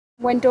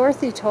When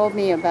Dorothy told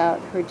me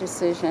about her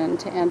decision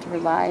to end her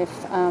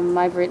life,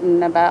 I've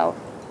written about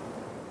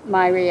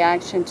my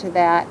reaction to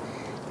that,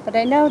 but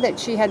I know that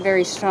she had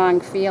very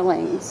strong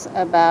feelings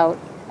about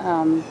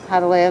how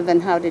to live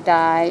and how to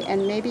die,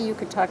 and maybe you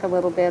could talk a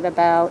little bit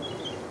about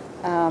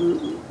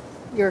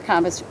your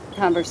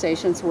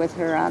conversations with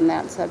her on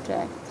that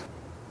subject.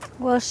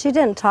 Well, she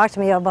didn't talk to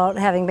me about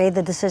having made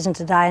the decision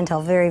to die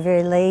until very,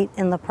 very late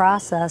in the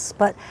process,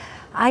 but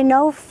I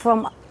know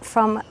from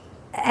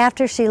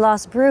after she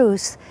lost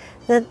Bruce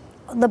that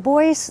the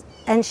boys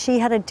and she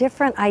had a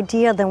different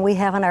idea than we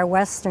have in our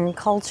Western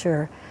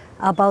culture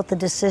about the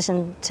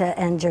decision to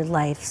end your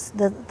life.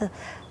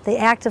 The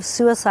act of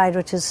suicide,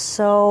 which is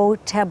so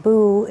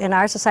taboo in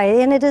our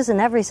society, and it is in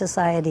every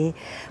society,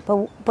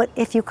 but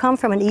if you come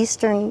from an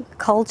Eastern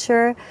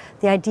culture,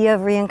 the idea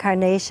of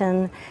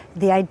reincarnation,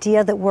 the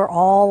idea that we're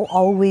all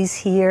always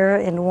here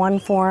in one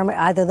form,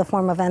 either the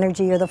form of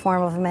energy or the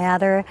form of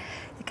matter,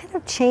 it kind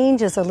of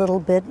changes a little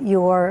bit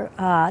your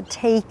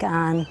take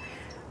on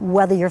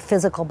whether your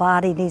physical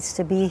body needs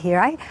to be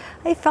here.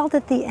 I felt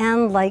at the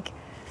end like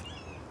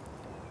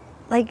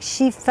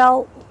she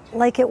felt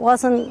like it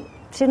wasn't,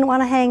 she didn't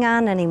want to hang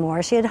on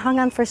anymore. She had hung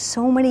on for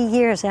so many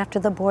years after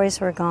the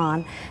boys were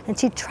gone, and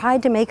she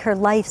tried to make her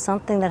life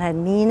something that had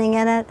meaning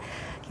in it.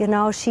 You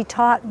know, she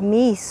taught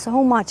me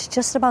so much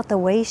just about the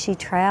way she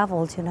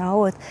traveled, you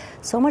know, with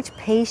so much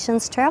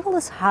patience. Travel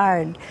is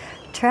hard.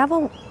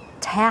 Travel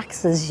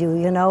taxes you,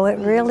 you know, it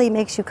really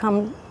makes you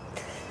come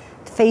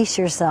face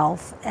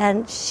yourself.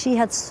 And she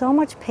had so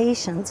much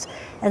patience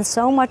and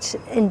so much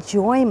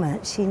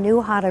enjoyment. She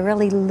knew how to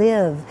really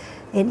live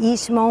in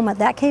each moment.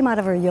 That came out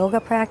of her yoga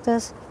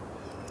practice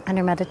and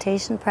her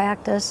meditation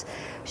practice.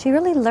 She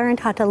really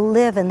learned how to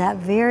live in that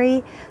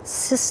very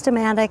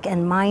systematic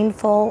and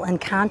mindful and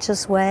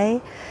conscious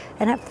way.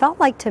 And it felt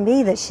like to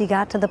me that she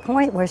got to the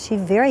point where she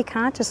very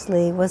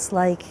consciously was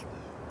like,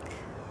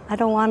 I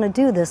don't want to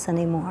do this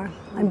anymore.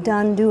 I'm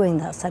done doing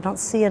this. I don't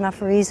see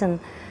enough reason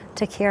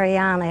to carry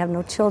on. I have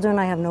no children,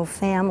 I have no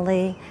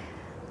family.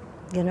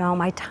 You know,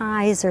 my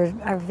ties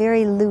are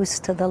very loose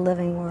to the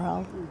living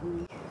world.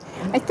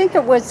 I think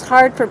it was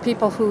hard for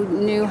people who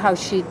knew how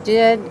she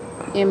did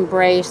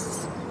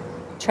embrace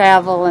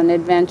travel and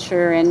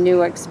adventure and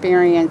new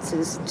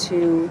experiences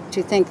to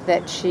think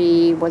that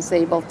she was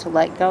able to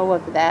let go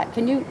of that.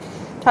 Can you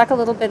talk a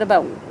little bit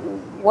about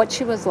what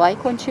she was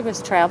like when she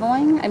was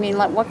traveling? I mean,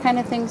 like, what kind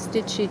of things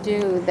did she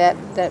do that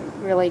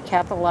really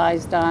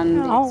capitalized on the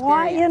experience?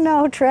 Well, you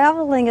know,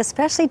 traveling,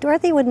 especially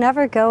Dorothy would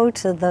never go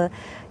to the,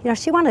 you know,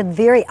 she wanted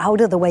very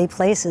out-of-the-way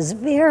places,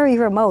 very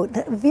remote,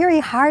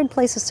 very hard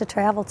places to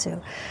travel to.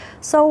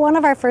 So one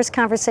of our first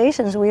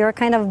conversations, we were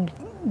kind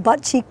of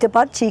butt cheek to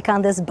butt cheek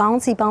on this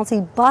bouncy,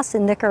 bouncy bus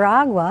in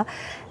Nicaragua,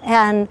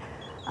 and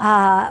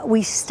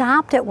we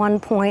stopped at one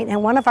point,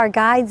 and one of our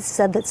guides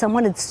said that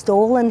someone had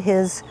stolen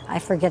his, I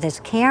forget, his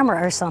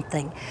camera or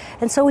something.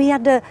 And so he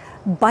had to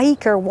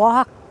bike or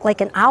walk like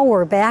an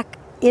hour back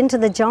into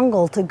the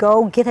jungle to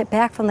go get it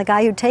back from the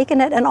guy who'd taken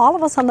it. And all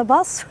of us on the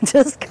bus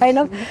just kind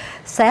of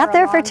sat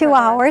there for 2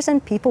 hours,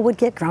 and people would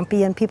get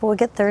grumpy and people would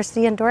get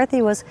thirsty. And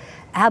Dorothy was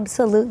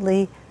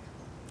absolutely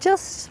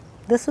just,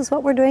 this is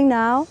what we're doing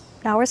now.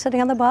 Now we're sitting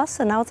on the bus,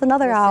 and now it's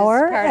another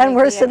hour, and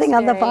we're sitting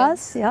on the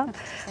bus, yeah.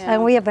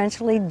 And we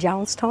eventually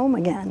jounced home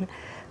again.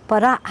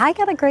 But I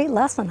got a great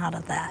lesson out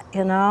of that,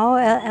 you know,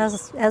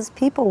 as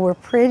people were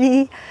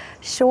pretty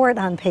short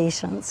on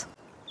patience.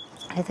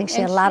 I think she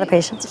had a lot of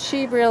patience.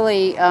 She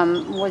really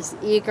was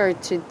eager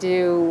to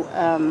do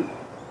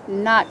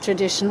not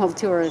traditional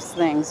tourist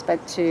things,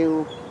 but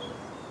to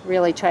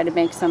really try to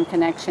make some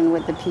connection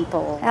with the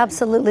people.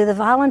 Absolutely. The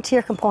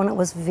volunteer component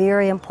was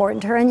very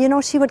important to her. And you know,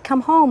 she would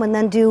come home and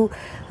then do,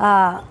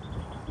 what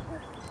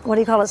do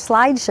you call it,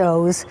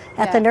 slideshows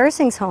at the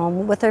nursing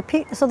home with her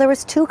people. So there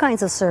was two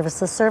kinds of service,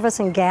 the service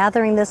in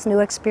gathering this new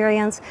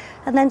experience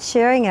and then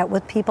sharing it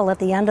with people at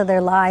the end of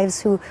their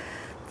lives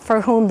for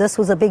whom this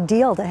was a big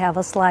deal to have a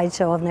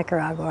slideshow of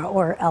Nicaragua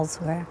or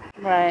elsewhere.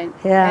 Right.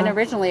 Yeah. And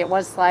originally it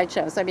was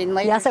slideshows. I mean,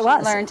 later yes, she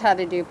learned how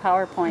to do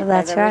PowerPoint,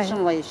 That's but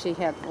originally she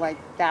had like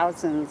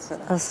thousands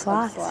of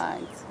slides.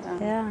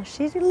 Yeah,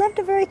 she lived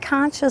a very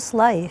conscious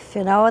life,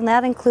 you know, and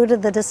that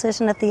included the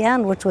decision at the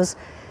end, which was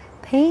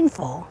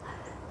painful.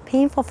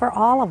 Painful for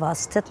all of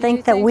us to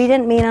think that we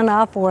didn't mean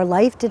enough or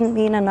life didn't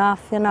mean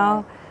enough, you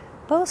know.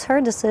 But it was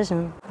her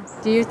decision.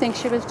 Do you think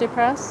she was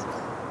depressed?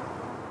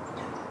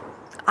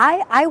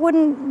 I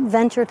wouldn't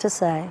venture to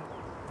say,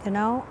 you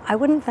know, I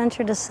wouldn't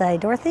venture to say.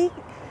 Dorothy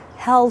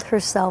held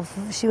herself,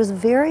 she was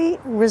very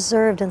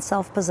reserved and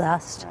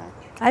self-possessed. Right.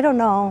 I don't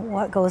know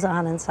what goes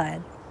on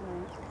inside.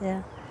 Right.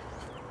 Yeah.